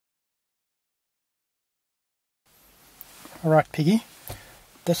Alright Piggy,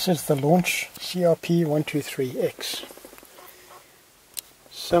 this is the launch CRP123X.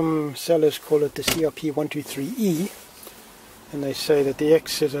 Some sellers call it the CRP123E, and they say that the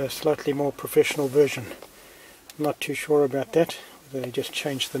X is a slightly more professional version. I'm not too sure about that, they just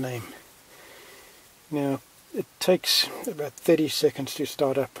changed the name. Now it takes about 30 seconds to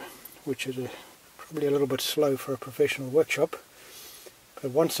start up, which is probably a little bit slow for a professional workshop,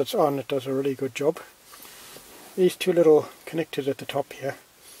 but once it's on it does a really good job. These two little connectors at the top here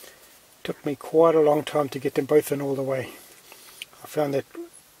took me quite a long time to get them both in all the way. I found that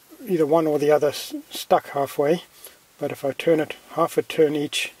either one or the other stuck halfway, but if I turn it half a turn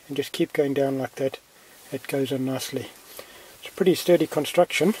each and just keep going down like that, it goes in nicely. It's a pretty sturdy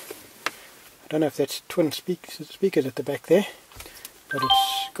construction. I don't know if that's twin speakers at the back there, but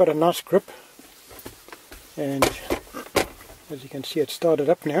it's got a nice grip, and as you can see it started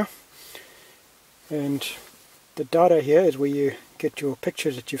up now. And the data here is where you get your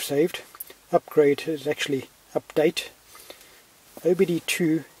pictures that you've saved. Upgrade is actually update.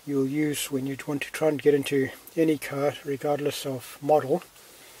 OBD2 you'll use when you want to try and get into any car regardless of model.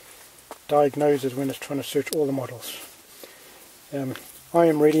 Diagnose is when it's trying to search all the models.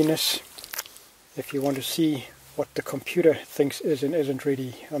 IM readiness, if you want to see what the computer thinks is and isn't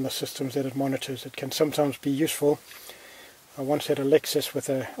ready on the systems that it monitors. It can sometimes be useful. I once had a Lexus with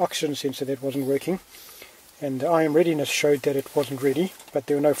an oxygen sensor that wasn't working, and the IM readiness showed that it wasn't ready, but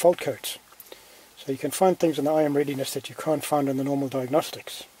there were no fault codes. So you can find things in the IM readiness that you can't find in the normal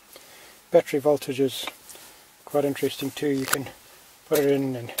diagnostics. Battery voltage is quite interesting too. You can put it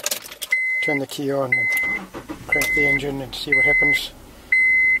in and turn the key on and crank the engine and see what happens.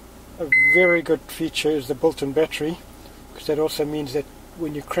 A very good feature is the built-in battery, because that also means that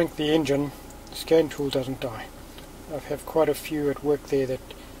when you crank the engine, the scan tool doesn't die. I have quite a few at work there that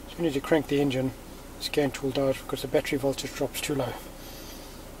as soon as you crank the engine, scan tool dies because the battery voltage drops too low.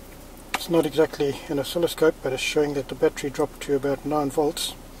 It's not exactly an oscilloscope, but it's showing that the battery dropped to about 9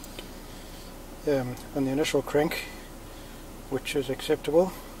 volts on the initial crank, which is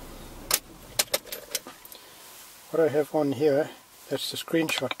acceptable. What I have on here, that's the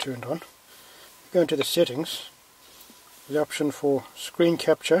screenshot turned on. Go into the settings, the option for screen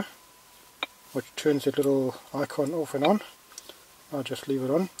capture, which turns that little icon off and on. I'll just leave it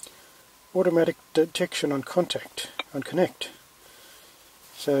on. Automatic detection on connect.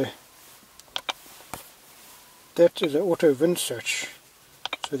 So that is an auto VIN search,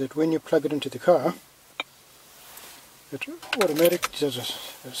 so that when you plug it into the car, it automatically does a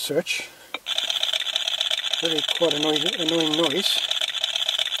search. Very quite annoying noise,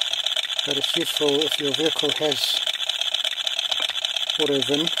 but it's useful if your vehicle has auto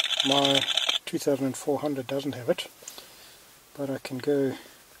VIN. My 2004 Honda doesn't have it, but I can go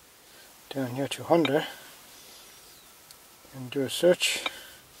down here to Honda and do a search,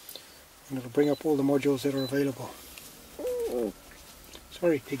 and it'll bring up all the modules that are available.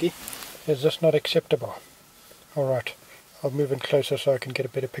 Sorry Piggy, is this not acceptable? Alright, I'll move in closer so I can get a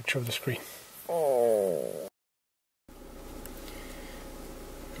better picture of the screen.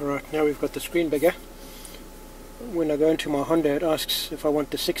 Alright, now we've got the screen bigger. When I go into my Honda, it asks if I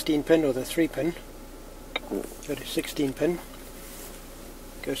want the 16 pin or the 3 pin. Go to 16 pin.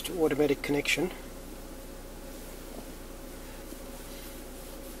 Goes to automatic connection.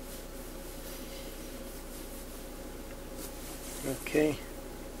 Okay.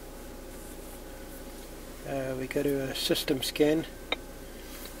 We go to a system scan.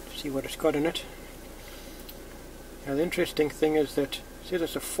 See what it's got in it. Now the interesting thing is that it says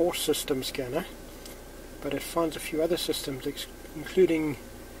it's a 4 system scanner, but it finds a few other systems, including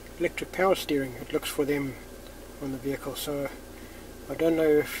electric power steering. It looks for them on the vehicle, so I don't know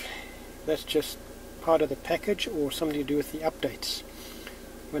if that's just part of the package or something to do with the updates.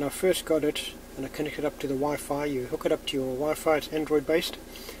 When I first got it and I connected up to the Wi-Fi, you hook it up to your Wi-Fi, it's Android based,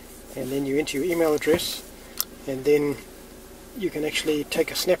 and then you enter your email address, and then you can actually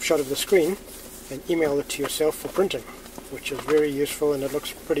take a snapshot of the screen and email it to yourself for printing, which is very useful, and it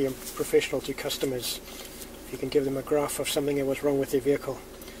looks pretty professional to customers if you can give them a graph of something that was wrong with their vehicle.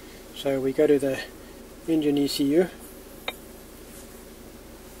 So we go to the engine ECU.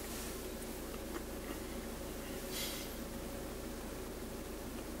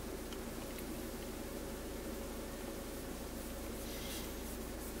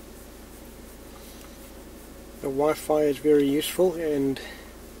 The Wi-Fi is very useful, and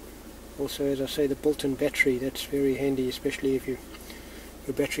also, as I say, the built-in battery, that's very handy, especially if your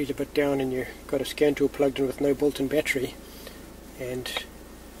battery's a bit down and you've got a scan tool plugged in with no built-in battery, and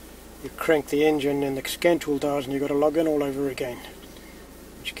you crank the engine and the scan tool dies and you've got to log in all over again,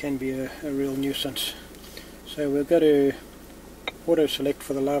 which can be a real nuisance. So we'll go to auto select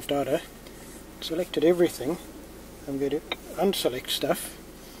for the live data. Selected everything. I'm going to unselect stuff,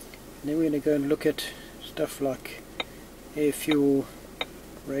 and then we're going to go and look at stuff like air fuel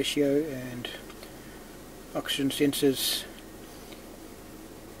ratio and oxygen sensors.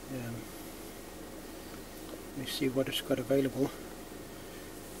 Let me see what it's got available.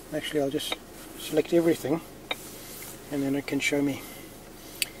 Actually, I'll just select everything and then it can show me.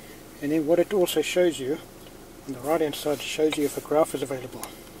 And then what it also shows you on the right hand side, shows you if a graph is available.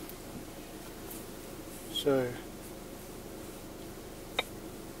 So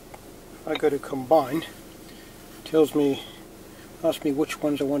if I go to combine, it tells me, asks me which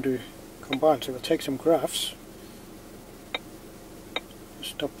ones I want to combine. So we'll take some graphs.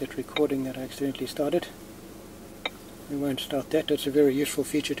 Stop that recording that I accidentally started. We won't start that. That's a very useful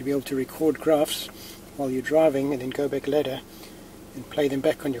feature, to be able to record graphs while you're driving and then go back later and play them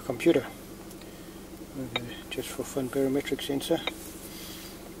back on your computer. Just for fun, barometric sensor.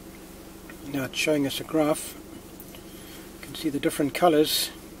 Now it's showing us a graph. You can see the different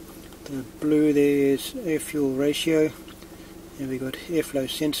colors. The blue there is air fuel ratio, and we've got airflow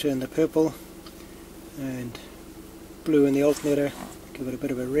sensor in the purple, and blue in the alternator. Give it a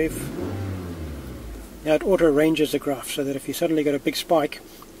bit of a rev. Now it auto arranges the graph so that if you suddenly got a big spike,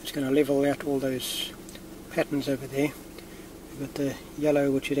 it's going to level out all those patterns over there. We've got the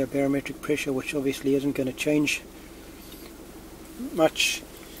yellow, which is our barometric pressure, which obviously isn't going to change much.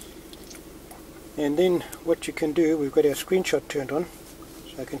 And then what you can do, we've got our screenshot turned on,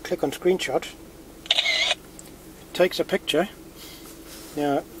 so I can click on screenshot. It takes a picture.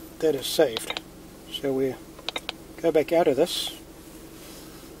 Now that is saved. So we go back out of this.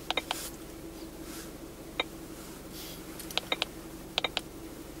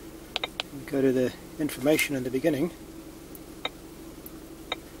 We go to the information in the beginning.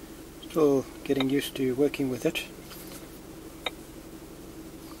 Still getting used to working with it.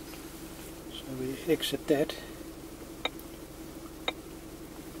 So we exit that.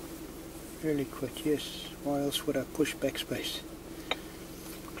 Really quick, yes. Why else would I push backspace?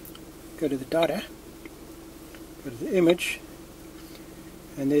 Go to the data, go to the image,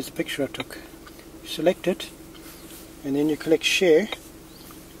 and there's the picture I took. Select it, and then you click share,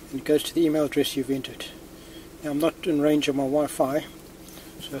 and it goes to the email address you've entered. Now I'm not in range of my Wi-Fi,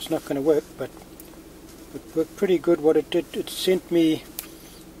 so it's not going to work, but it worked pretty good. What it did, it sent me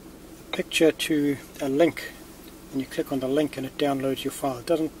a picture to a link, and you click on the link and it downloads your file. It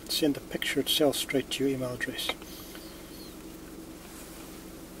doesn't send the picture itself straight to your email address.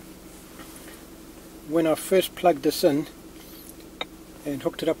 When I first plugged this in and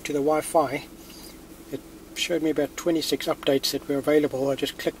hooked it up to the Wi-Fi, it showed me about 26 updates that were available. I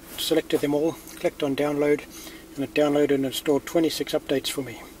just selected them all, clicked on download, and it downloaded and installed 26 updates for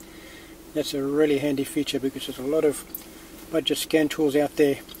me. That's a really handy feature, because there's a lot of budget scan tools out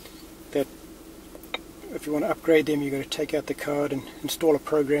there that if you want to upgrade them, you've got to take out the card and install a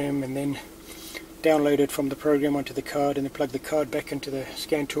program and then download it from the program onto the card and then plug the card back into the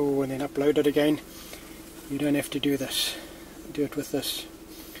scan tool and then upload it again. You don't have to do this. Do it with this.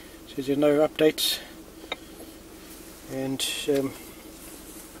 So there's no updates, and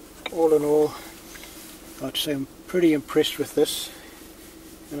all in all, I'd say I'm pretty impressed with this,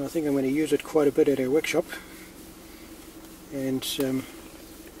 and I think I'm going to use it quite a bit at our workshop. And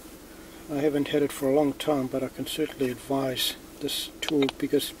I haven't had it for a long time, but I can certainly advise this tool,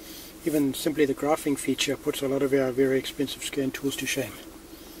 because even simply the graphing feature puts a lot of our very expensive scan tools to shame.